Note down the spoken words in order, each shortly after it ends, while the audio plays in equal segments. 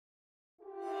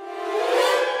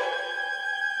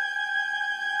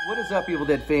What is up, Evil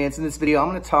Dead fans? In this video, I'm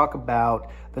going to talk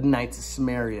about the Knights of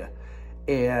Sumeria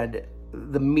and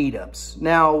the meetups.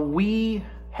 Now, we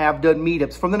have done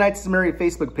meetups from the Knights of Sumeria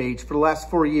Facebook page for the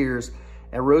last 4 years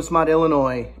at Rosemont,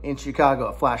 Illinois, in Chicago,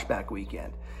 a flashback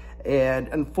weekend. And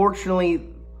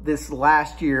unfortunately, this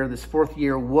last year, this fourth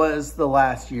year, was the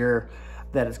last year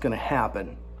that it's going to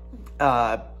happen.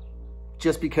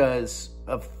 Just because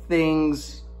of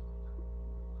things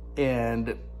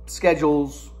and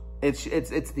schedules.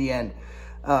 It's the end.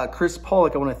 Chris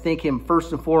Pollock, I want to thank him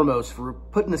first and foremost for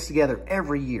putting this together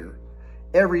every year.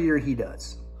 Every year he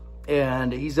does.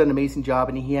 And he's done an amazing job,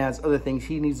 and he has other things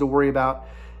he needs to worry about.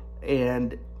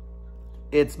 And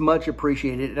it's much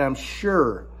appreciated. And I'm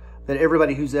sure that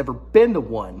everybody who's ever been to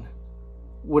one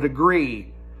would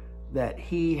agree that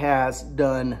he has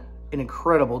done an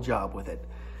incredible job with it.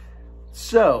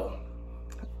 So,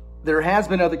 there has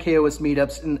been other KOS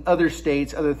meetups in other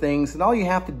states, other things, and all you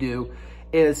have to do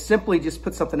is simply just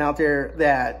put something out there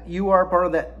that you are part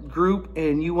of that group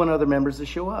and you want other members to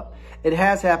show up. It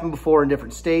has happened before in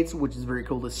different states, which is very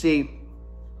cool to see.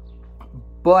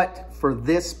 But for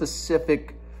this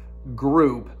specific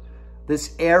group,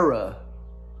 this era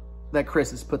that Chris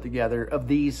has put together of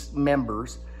these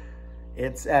members,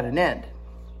 it's at an end.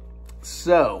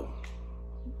 So,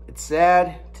 it's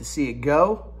sad to see it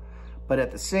go. But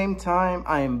at the same time,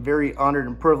 I am very honored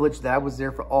and privileged that I was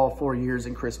there for all 4 years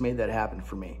and Chris made that happen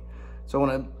for me. So I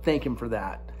want to thank him for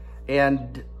that.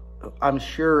 And I'm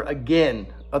sure, again,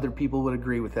 other people would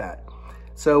agree with that.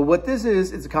 So what this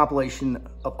is a compilation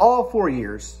of all 4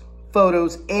 years,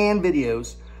 photos and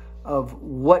videos of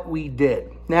what we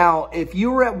did. Now, if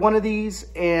you were at one of these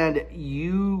and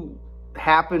you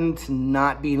happen to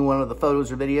not be in one of the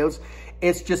photos or videos,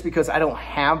 it's just because I don't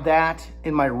have that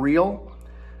in my reel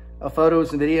of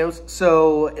photos and videos.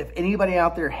 So if anybody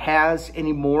out there has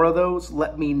any more of those,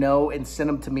 let me know and send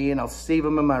them to me, and I'll save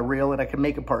them in my reel, and I can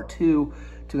make a part 2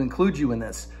 to include you in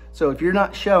this. So if you're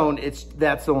not shown,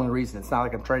 that's the only reason. It's not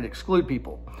like I'm trying to exclude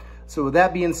people. So with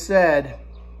that being said,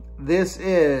 this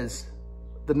is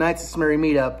the Knights of Sumeria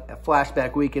meetup at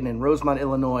Flashback Weekend in Rosemont,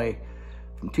 Illinois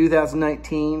from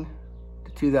 2019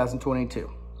 to 2022.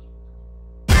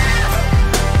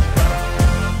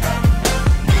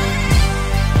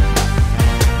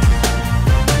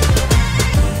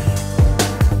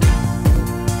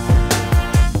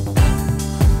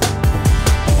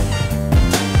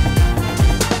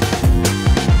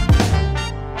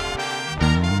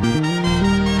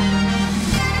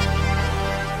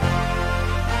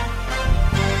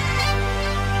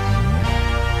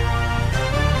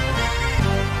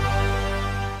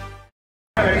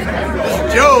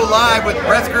 Joe live with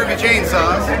Brett's Groovy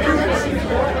Chainsaws.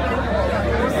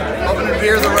 Opening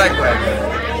beer the right way.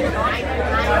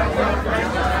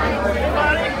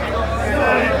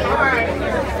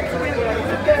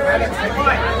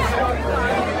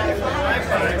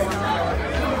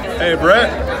 Hey Brett,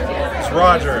 it's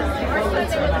Roger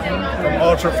from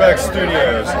UltrafX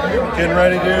Studios. Getting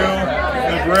ready to do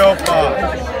the grill pop.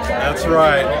 That's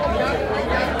right.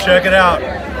 Check it out.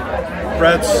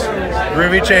 Brett's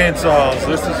Groovy Chainsaws.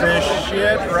 This is his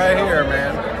shit right here,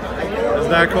 man.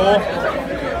 Isn't that cool?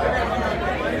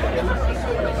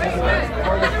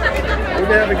 We've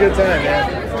been having a good time, man.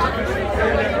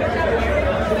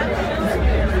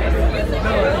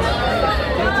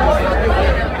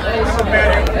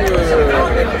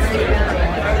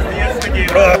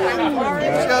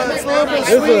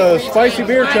 This is a spicy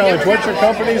beer challenge. What's your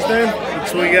company's name?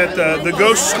 So we got the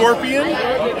Ghost Scorpion.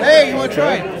 Hey, you want to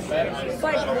try?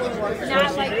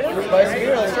 Spicy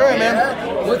beer, let's try it, man.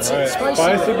 What's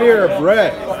spicy beer,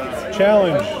 Brett.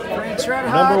 Challenge.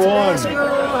 Number 1.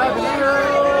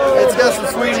 It's got some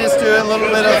sweetness to it, a little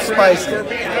bit of spicy.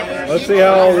 Let's see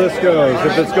how all this goes.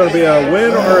 If it's going to be a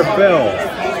win or a fail.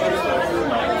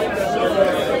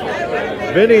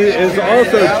 Vinny is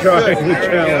also trying the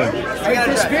challenge. Drink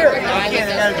this beer. I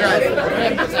gotta try it.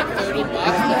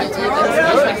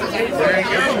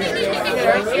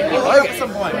 I like it.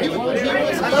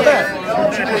 Not bad.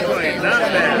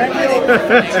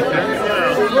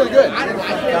 It's really good.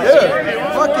 Dude,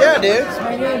 fuck yeah, dude.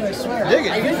 Dig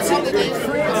it.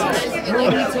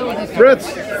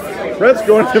 Brett's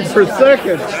going in for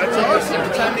second. That's awesome.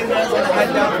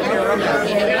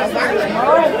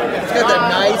 It's got that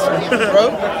nice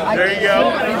throat. There you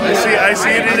go. I see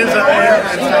it in his it's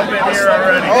up in here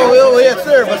already. Oh, well, it's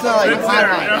there, but it's not like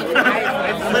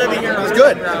it's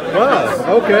good.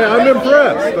 Wow. Okay, I'm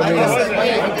impressed. I mean,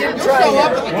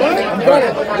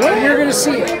 You're gonna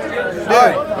see it.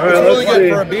 Dude, it's really let's good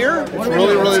see. for a beer. It's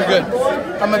really, really good.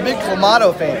 I'm a big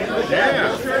Clamato fan.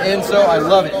 Yeah. And so I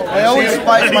love it. I always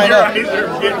spice mine up.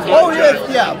 Oh,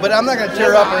 yeah, but I'm not going to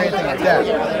tear up or anything like that.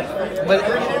 But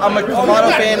I'm a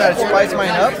Clamato fan, I spice mine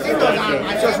up.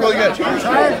 So it's really good.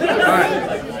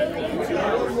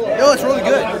 No, it's really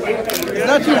good. It's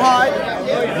not too hot,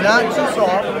 not too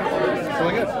soft. It's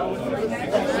really good.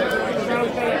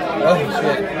 Oh,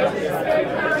 shit.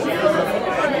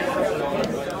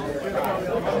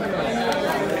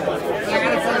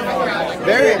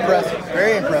 Very impressive.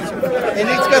 Very impressive. And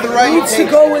it's got the right Needs to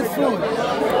taste. go with food.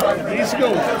 Needs to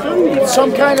go with food.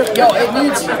 Some kind of, it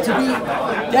needs to be,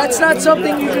 that's not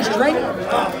something you just drink.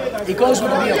 It goes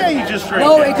with a meal. Yeah, you just drink.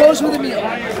 No, it goes with a meal.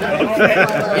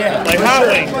 Yeah. Like hot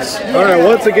wings. All right,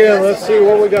 once again, let's see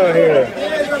what we got here.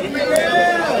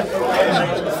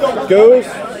 Ghost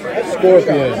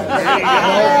Scorpion.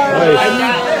 Nice.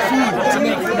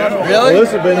 Really? Well,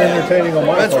 this has been entertaining on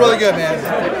my That's part. really good,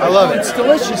 man. I love it. It's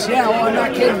delicious, yeah, well, I'm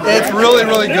not kidding. It's really,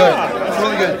 really good. It's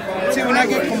really good. See, when I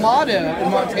get Clamato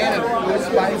in Montana, it's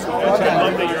spicy.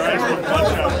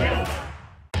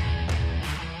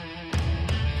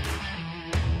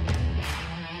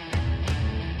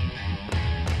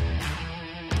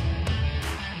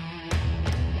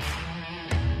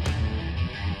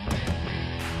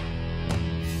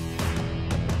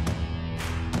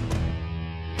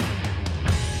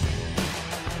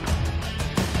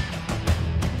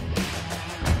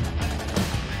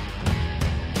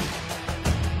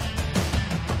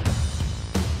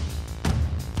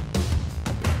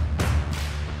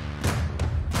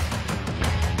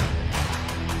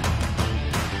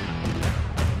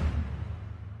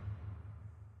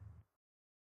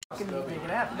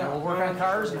 We'll work on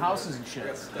cars and houses and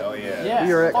shit. Oh, yeah. Yeah.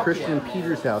 We are at fuck Christian yeah.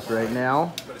 Peter's house right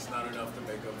now. I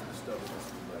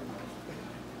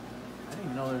didn't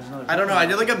even know there was another. I don't know. I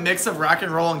did like a mix of rock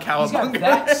and roll and He's got cowabunga.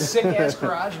 that sick ass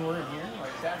garage we're in here.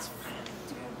 Like that's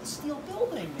a steel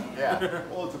building, man. Yeah.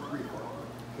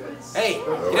 Hey,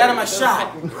 get out of my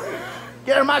shot.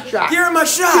 Get out of my shot. Get out of my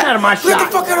shot. Get out of my Get the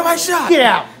shot. fuck out of my shot. Get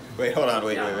out. Wait, hold on.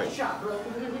 Wait. Get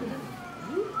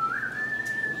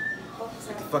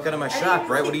the fuck out of my shot,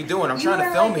 Brett. What are you doing? I'm trying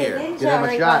to film here. Get out of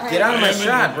my shot. Get out of my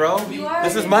shot, bro.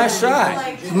 This is my shot.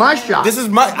 It's my shot. This is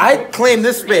my. I claim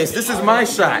this space. This is my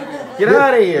shot. Get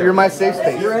out of here. You're my safe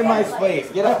space. You're in my space.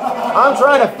 Get out. I'm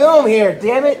trying to film here.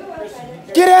 Damn it.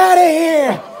 Get out of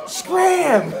here.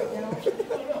 Scram.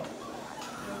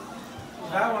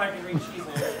 That one I can reach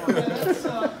easily.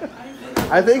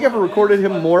 I think I've recorded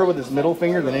him more with his middle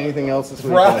finger than anything else this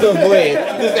week. Probably.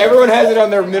 Just everyone has it on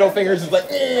their middle fingers. It's like,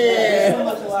 eh.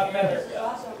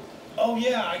 Oh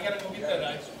yeah, I gotta go get that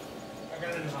ice. I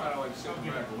gotta just kind of like sit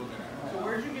back looking at it. So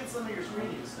where'd you get some of your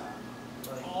screening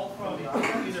stuff? All from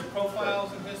either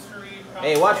profiles and history.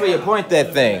 Hey, watch where you point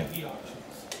that thing.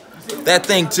 That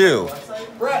thing too.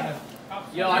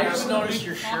 Yo, I just noticed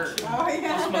your shirt.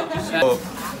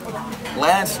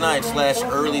 Last night /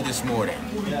 early this morning,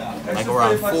 like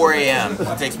around 4 a.m.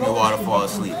 It takes me a while to fall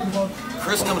asleep.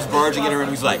 Chris comes barging in here and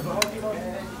he's like,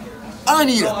 I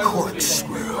need a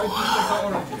corkscrew.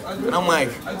 And I'm like,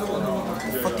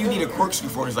 what the fuck do you need a corkscrew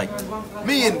for? And he's like,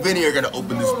 me and Vinny are gonna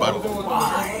open this bottle of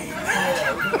wine.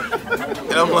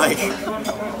 And I'm like,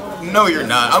 no you're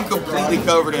not. I'm completely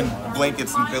covered in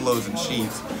blankets and pillows and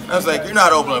sheets. And I was like, you're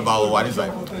not opening a bottle of wine. He's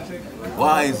like,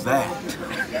 why is that?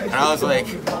 And I was like,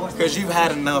 because you've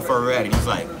had enough already. He's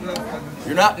like,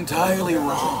 you're not entirely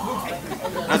wrong.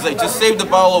 And I was like, just save the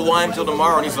bottle of wine till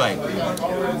tomorrow. And he's like,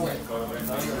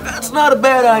 that's not a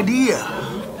bad idea.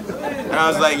 And I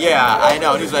was like, yeah, I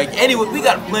know. And he's like, anyway, we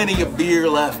got plenty of beer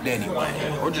left anyway.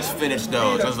 We'll just finish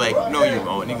those. I was like, no, you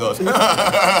won't. And he goes,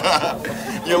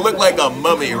 you look like a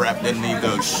mummy wrapped underneath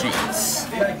those sheets.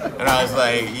 And I was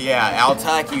like, yeah, I'll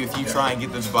attack you if you try and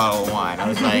get this bottle of wine. I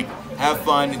was like, have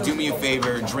fun, do me a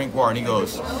favor, drink water. And he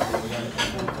goes,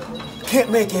 can't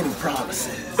make any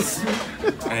promises.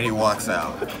 And he walks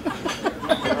out.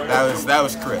 That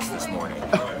was Chris this morning.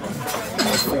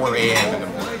 It was 4 a.m. in the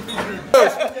morning.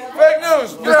 Fake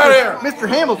news! Get out of here! Mr.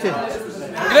 Hamilton.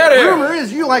 Get out of here! Rumor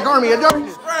is you like Army of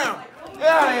Darkness. Get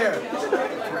out of here!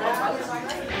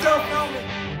 Don't film me!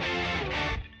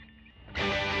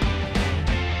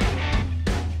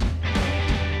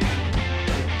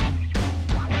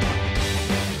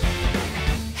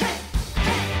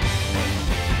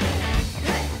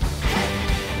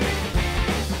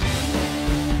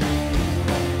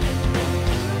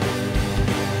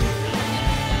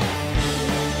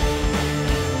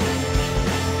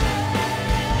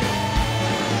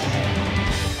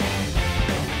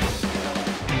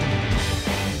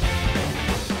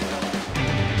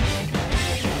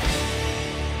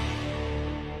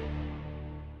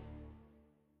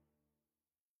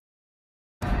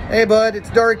 Hey, bud, it's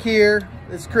dark here.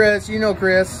 It's Chris. You know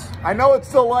Chris. I know it's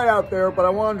still light out there, but I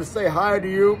wanted to say hi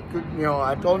to you. You know,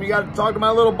 I told him you got to talk to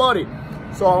my little buddy.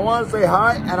 So I want to say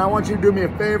hi, and I want you to do me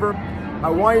a favor. I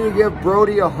want you to give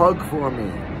Brody a hug for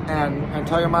me, and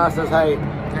tell your mom says hey,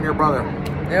 and your brother.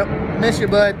 Yep, miss you,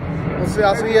 bud.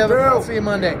 I'll see you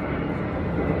Monday.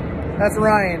 That's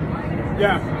Ryan.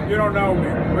 Yeah, you don't know me,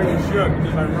 but you should,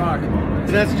 because I rock.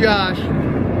 That's Josh.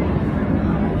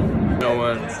 No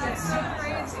one.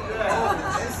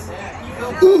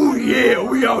 Ooh, yeah,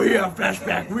 we out here on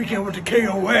Flashback Weekend with the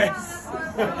KOS.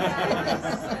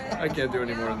 I can't do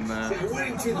any more than that. I went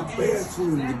into the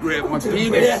bathroom to grab my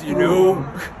penis, you know.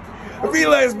 I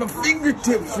realized my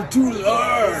fingertips were too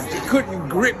large. I couldn't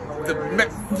grip the...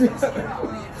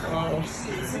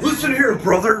 Listen here,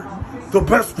 brother. The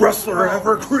best wrestler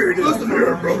ever created. Listen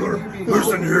here, brother.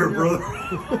 Listen here, brother.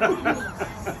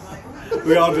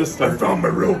 We all just I found my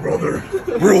real brother.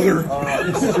 Brother.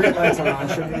 Street lights are on.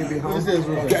 Shouldn't you be home?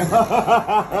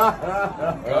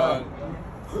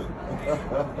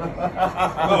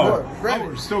 Oh,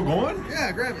 we're still going?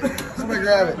 Yeah, grab it. Somebody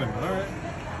grab it. All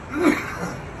right.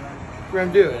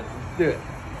 Graham, do it. Do it.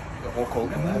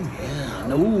 Yeah,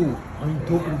 no, I'm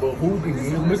talking about Hogan.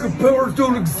 Mega powers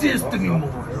don't exist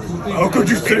anymore. How could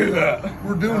you say that?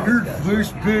 We're down here.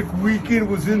 Flashback Weekend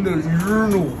was in the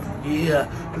urinal. Yeah,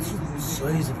 this is the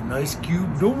size of an ice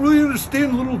cube. Don't really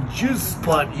understand the little jizz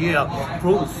spot. Yeah,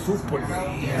 throw the soap on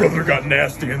me. Brother got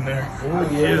nasty in there. Oh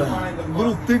yeah,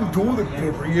 little thin toilet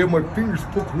paper. Yeah, my fingers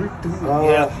poke right through it.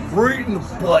 Yeah, right in the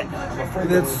butt. And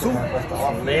that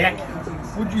soap neck.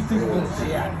 What'd you think about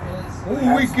that?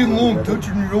 All weekend long,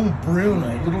 touching your own brown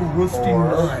eye, little rusty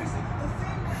nut.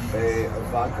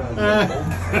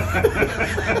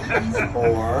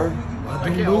 Or I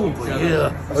don't know, but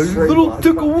yeah, a little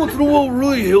tickle once in a while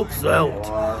really helps out.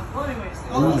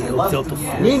 Really helps out the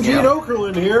soul. Mean Gene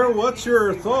Okerlund here. What's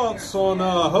your thoughts on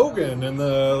Hogan and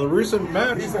the recent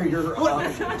match? I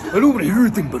don't want to hear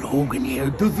anything but Hogan. Yeah,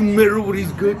 it doesn't matter what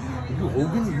he's good. Are you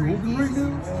Hogan? Are you Hogan right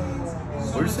now?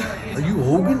 Where's that? Are you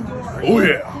Hogan? Oh,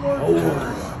 yeah.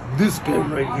 Oh, this guy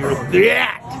right here.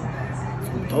 That! That's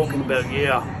what I'm talking about,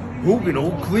 yeah. Hogan,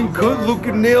 old clean cut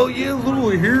looking nail, yeah, little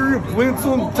hair implants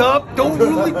on top. Don't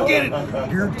really get it.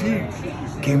 Guaranteed.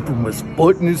 Came from his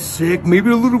butt and his sack, maybe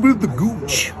a little bit of the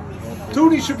gooch.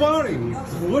 Tony Schiavone.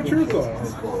 What's your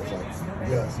thoughts?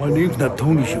 My name's not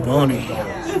Tony Schiavone.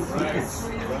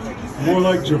 More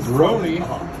like Jabroni.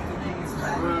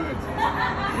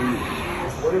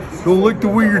 Don't like the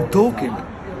way you're talking.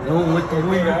 I don't like the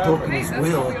way you're talking as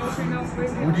well.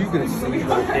 What are you gonna say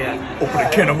about that? Open a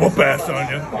can of whoop ass on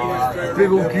you.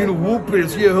 Big old can of whoop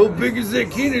ass. Yeah, how big is that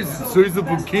can? Is it size of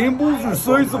a Campbell's or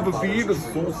size of a Vienna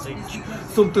sausage?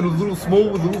 Something a little small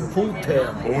with a little pull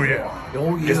tab. Oh, yeah.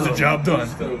 Oh, yeah. Gets the job done.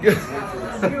 Gets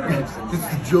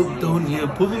the job done, yeah.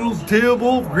 Put a little tab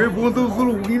off, grab one of those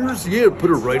little wieners, yeah, put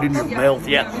it right in your mouth.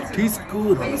 Yeah, tastes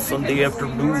good on a Sunday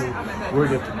afternoon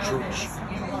right after church.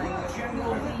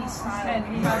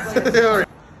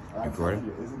 Recording?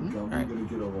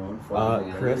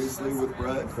 Alright.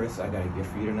 Chris, I got a gift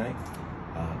for you tonight.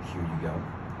 Here you go.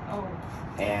 Oh.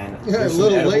 And Yeah, there's a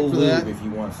little some late edible for that. lube if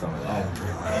you want some of that.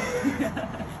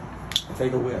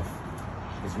 Take a whiff.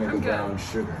 It's made with brown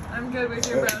sugar. I'm good with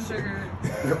your brown sugar.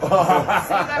 Save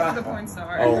that for the porn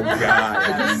star. Oh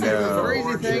God, The no.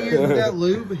 crazy thing is with that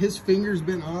lube, his finger's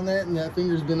been on that, and that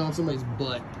finger's been on somebody's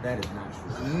butt. That is not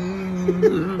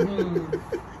true.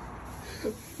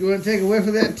 You want to take a whiff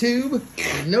of that tube?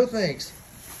 No thanks.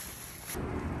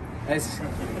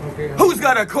 Who's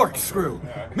got a corkscrew?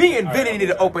 Me and Vinny need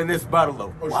to open this bottle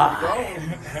of wine.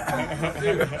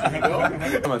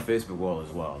 On my Facebook wall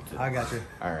as well, too. I got you.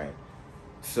 All right.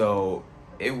 So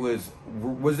it was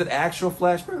it actual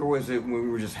flashback or was it when we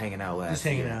were just hanging out last year? Just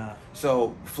hanging out.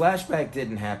 So flashback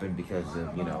didn't happen because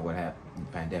of, you know, what happened,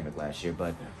 the pandemic last year,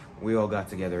 but we all got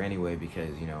together anyway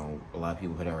because, you know, a lot of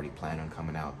people had already planned on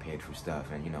coming out, paid for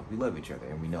stuff, and, you know, we love each other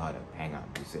and we know how to hang out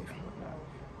and be safe and whatnot.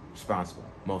 Responsible,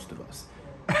 most of us.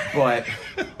 But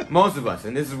most of us,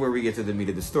 and this is where we get to the meat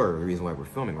of the story, the reason why we're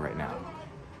filming right now.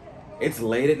 It's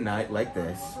late at night like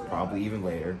this, probably even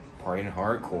later, partying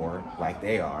hardcore like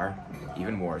they are,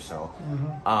 even more so.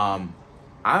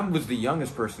 I was the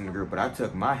youngest person in the group, but I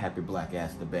took my happy black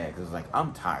ass to bed because like,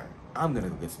 I'm tired. I'm gonna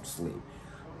go get some sleep.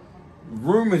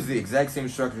 Room is the exact same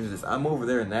structure as this. I'm over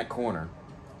there in that corner,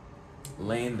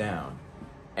 laying down,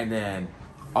 and then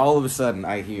all of a sudden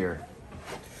I hear,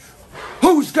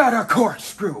 "Who's got a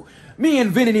corkscrew? Me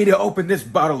and Vinny need to open this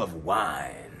bottle of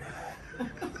wine."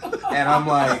 And I'm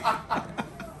like,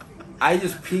 I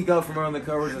just peek out from around the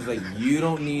covers and was like, you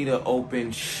don't need to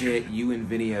open shit. You and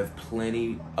Vinny have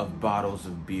plenty of bottles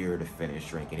of beer to finish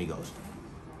drinking. He goes,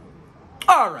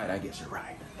 all right, I guess you're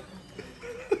right.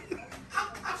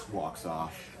 Just walks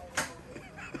off.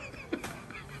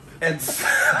 And so...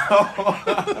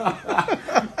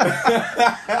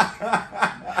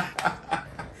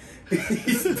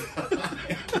 he's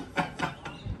dying.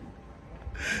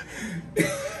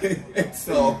 And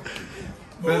so,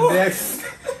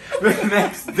 the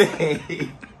next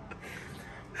day,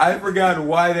 I forgot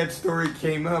why that story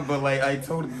came up, but like I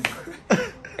told him,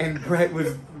 and Brett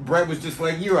was just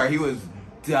like you are. He was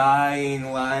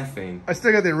dying laughing. I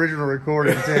still got the original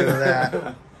recording saying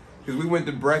that. Because we went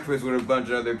to breakfast with a bunch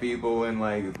of other people, and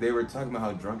like they were talking about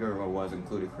how drunk everyone was,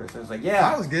 including Chris. I was like, yeah,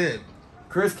 that was good.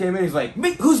 Chris came in, he's like,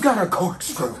 me, who's got a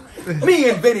corkscrew?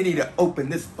 Me and Vinny need to open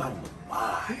this bottle of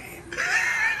wine.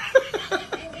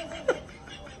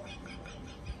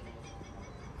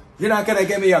 You're not gonna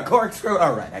give me a corkscrew?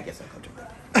 All right, I guess I'll go drink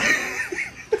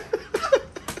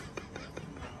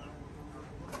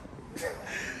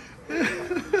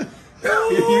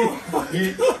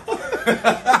it.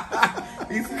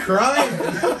 He's crying.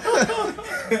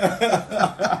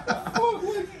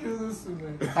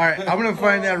 All right, I'm gonna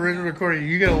find that original recording.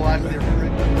 You gotta watch the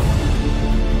original.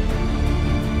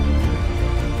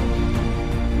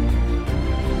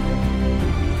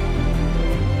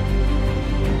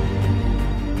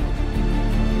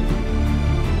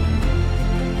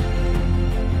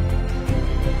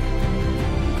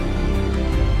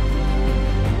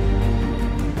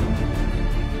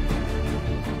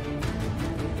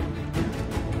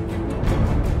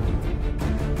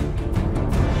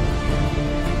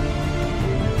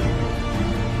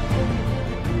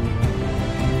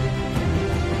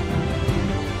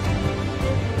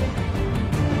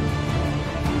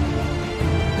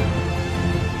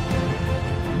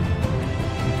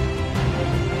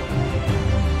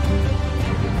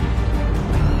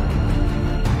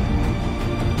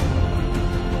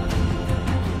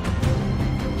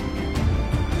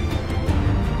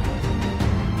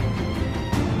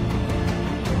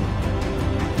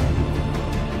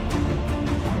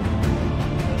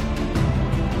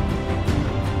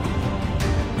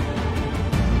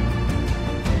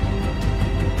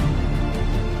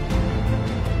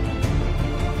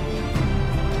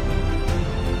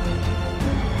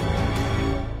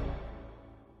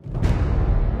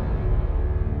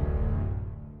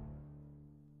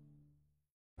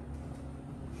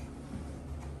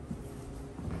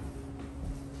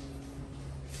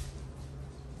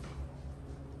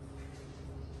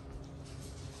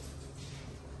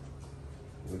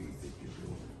 What do you think you're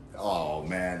doing? Oh,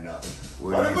 man, nothing.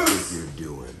 What do you think you're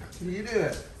doing? What are you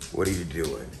doing? What are you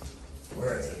doing?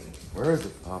 Where is it? Where is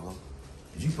it, Pablo?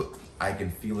 Did you put... I can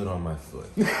feel it on my foot.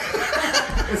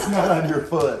 It's not on your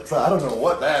foot, so I don't know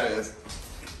what that is.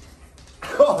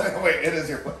 Oh, wait, it is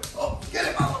your foot. Oh, get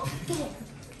it, Pablo.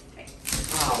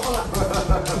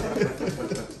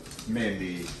 Mindy.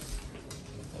 You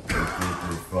think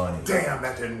you're funny. Damn,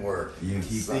 that didn't work. He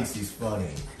thinks he's funny.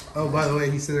 Oh, by the way,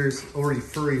 he said there's already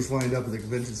furries lined up at the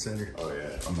convention center. Oh,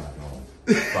 yeah. I'm not going.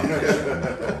 Fuck that shit. I'm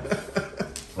not going.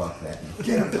 Fuck that.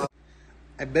 Get him.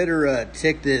 I better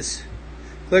take this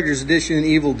Collector's Edition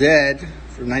Evil Dead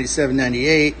for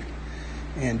 $97.98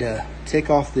 and take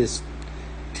off this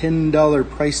 $10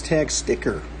 price tag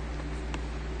sticker.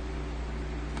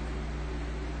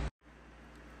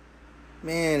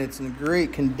 Man, it's in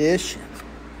great condition.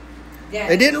 Yeah,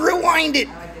 I didn't rewind it.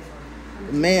 I like this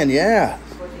one. Man, yeah.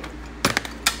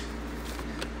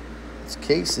 This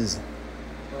case is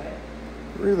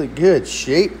really good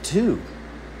shape too.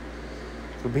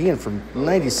 For being from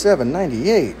 97,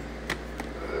 98.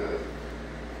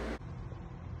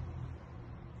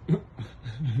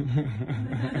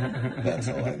 That's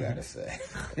all I gotta say.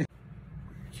 Where'd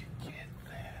you get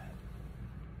that?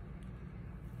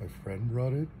 My friend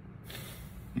brought it.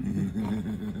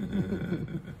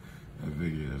 I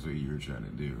figured that's what you were trying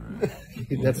to do, right?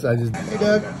 That's I just. Hey,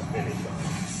 Doug.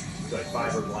 Like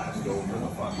fiberglass over the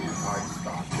fucking hard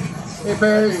stop. Hey,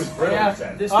 Perry.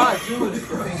 This Ah, Julie. the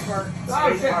face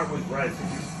part was resin,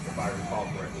 if I recall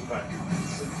correctly. But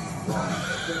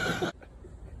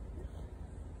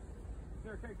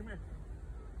Here, okay, come here.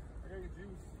 I got your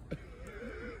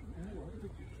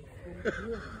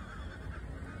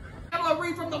juice.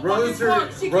 Artie from the fucking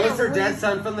park. She Rose can't her read. dead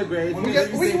son from the grave. We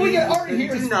got Artie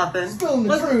here. Do nothing. Spilling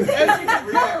the truth.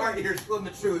 We got Artie here spilling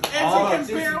the truth.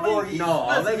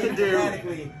 All they can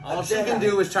do, all she can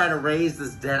do is try to raise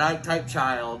this deadite type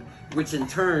child, which in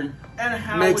turn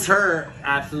makes her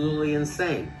absolutely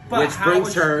insane. Which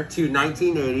brings her to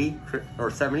 1980 or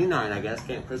 79, I guess,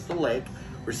 Camp Crystal Lake,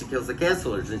 where she kills the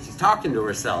cancelers and she's talking to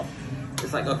herself.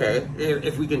 It's like, okay,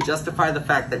 if we can justify the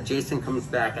fact that Jason comes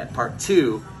back at part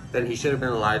 2, then he should have been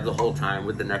alive the whole time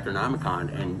with the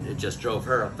Necronomicon, and it just drove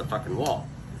her up the fucking wall.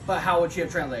 But how would she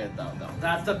have translated though?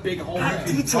 That's the big whole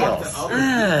Details.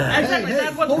 Exactly.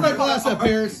 That's what Hold that glass up,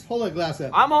 Harris. Hold that glass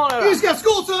up. I'm on it. You just got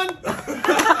school, son. Get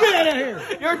out of here.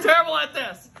 You're terrible at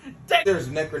this. There's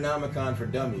Necronomicon for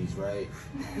dummies, right?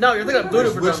 No, you're thinking of voodoo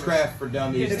There's for dummies. witchcraft for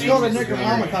dummies. It's called a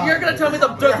Necronomicon. You're gonna tell me the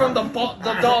dude from the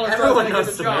dollar store Everyone that knows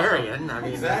gets a job. Sumerian. I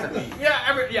mean, Exactly.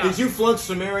 Yeah. Did you flunk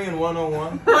Sumerian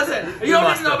 101? Listen, you don't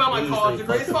need to know have about my college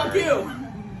easily degrees. Fuck you.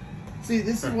 See,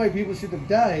 this is why people should have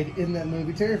died in that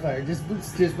movie Terrifier.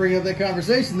 Just bring up that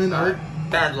conversation, then hurt.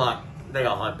 bad luck. They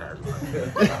all have bad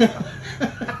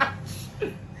luck.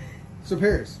 So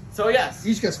Paris. So yes.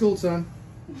 You just got schooled, son.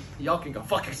 Y'all can go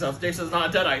fuck yourselves. Jason's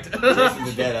not a deadite. Jason's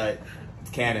a deadite.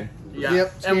 It's canon. Yeah.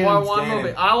 Yep, And canon. one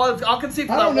movie. I'll concede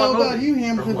for I that don't know one about movie. you,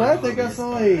 Hamilton, but I think I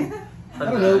saw I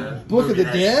don't know, Book of the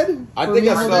Dead? I think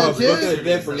I saw Book of the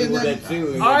Dead for Evil Dead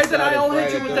 2. Alright, then I'll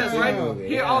hit you with this, right? Movie.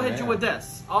 Here, I'll hit you with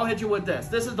this. I'll hit you with this.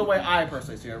 This is the way I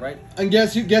personally see it, right? And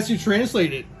guess who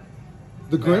translated?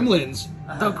 The Gremlins.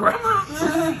 The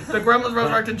Gremlins. The Gremlins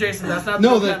resurrected Jason. That's not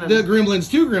No, the the Gremlins,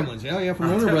 2 Gremlins. Yeah, from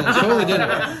Warner Brothers. Totally did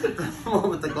it. The one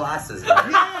with the glasses.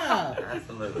 Yeah.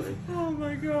 Absolutely. Oh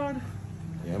my god.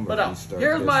 Yeah, I'm But gonna restart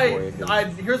here's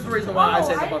this here's the reason why I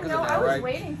say the book is in I there, was right?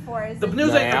 waiting for it. The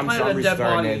news Nah, ain't I'm planted a dead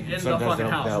restarting body it. in the Sometimes fucking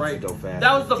don't house, bounce right? it so fast.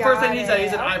 That was the first thing he said. He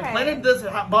said, Got I it, okay. planted this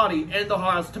body in the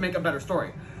house to make a better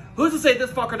story. Who's to say this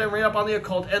fucker didn't read up on the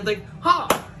occult and think, huh,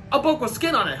 a book with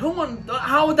skin on it.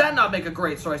 How would that not make a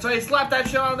great story? So he slapped that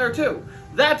shit on there too.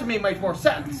 That to me makes more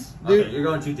sense. Okay, you're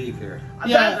going too deep here.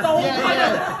 That's the whole point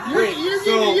of it.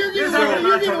 You're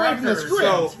getting away from the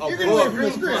script. You're getting away from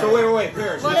the script. So wait,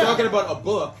 Paris. You're talking about a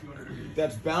book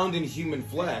that's bound in human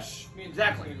flesh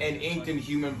Exactly. and inked in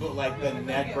human blood, like the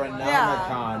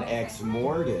Necronomicon Ex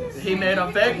Mortis. He made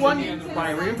a fake one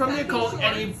by reading from the occult,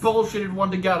 and he bullshitted one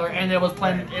together, and it was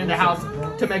planted in the house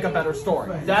to make a better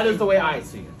story. That is the way I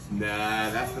see it. Nah,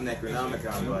 that's the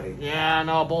Necronomicon, buddy. Yeah,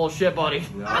 no bullshit, buddy.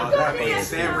 No, that was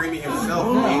Sam Raimi himself.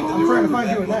 I'm trying to find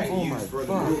you a knife. For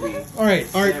the movie. All right,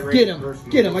 get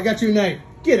him. I got you a knife.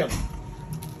 Get him.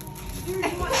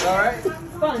 All right.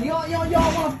 Fine.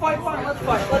 Y'all want to fight? Fine. Let's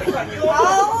fight.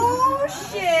 Oh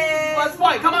shit! Let's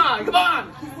fight. Come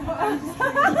on.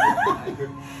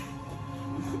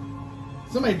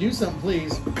 Somebody do something,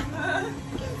 please.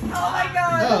 Oh my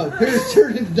god! Oh, Paris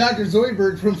turned into Dr.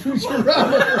 Zoidberg from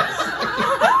Futurama.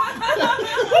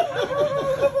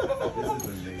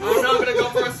 I'm not gonna go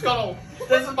for a scuttle.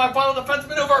 This is my final defense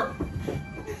maneuver.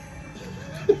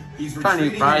 He's Trying to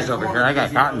eat fries over here. I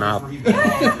got cotton mouth.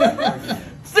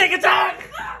 Sneak attack!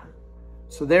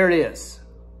 So there it is.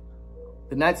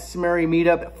 The Knights of Sumeria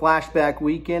meetup at Flashback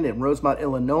Weekend in Rosemont,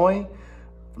 Illinois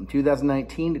from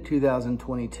 2019 to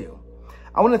 2022.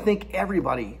 I want to thank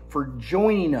everybody for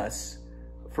joining us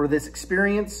for this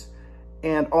experience,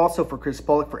 and also for Chris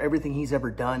Bullock for everything he's ever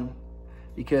done,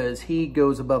 because he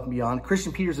goes above and beyond.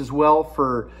 Christian Peters as well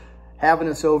for having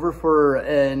us over for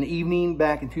an evening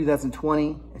back in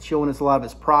 2020 and showing us a lot of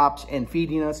his props and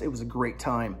feeding us. It was a great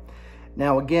time.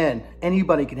 Now, again,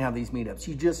 anybody can have these meetups.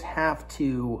 You just have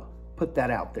to put that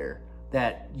out there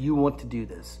that you want to do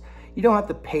this. You don't have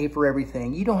to pay for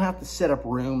everything. You don't have to set up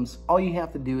rooms. All you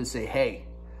have to do is say, hey,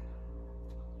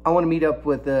 I want to meet up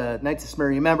with the Knights of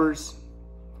Sumeria members.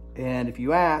 And if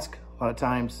you ask, a lot of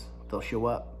times they'll show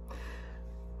up.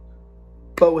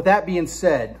 But with that being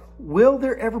said, will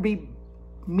there ever be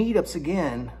meetups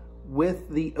again with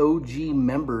the OG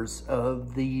members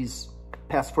of these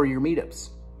past 4-year meetups?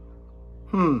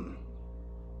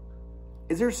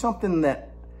 Is there something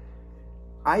that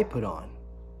I put on?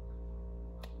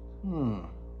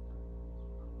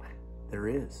 There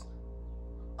is.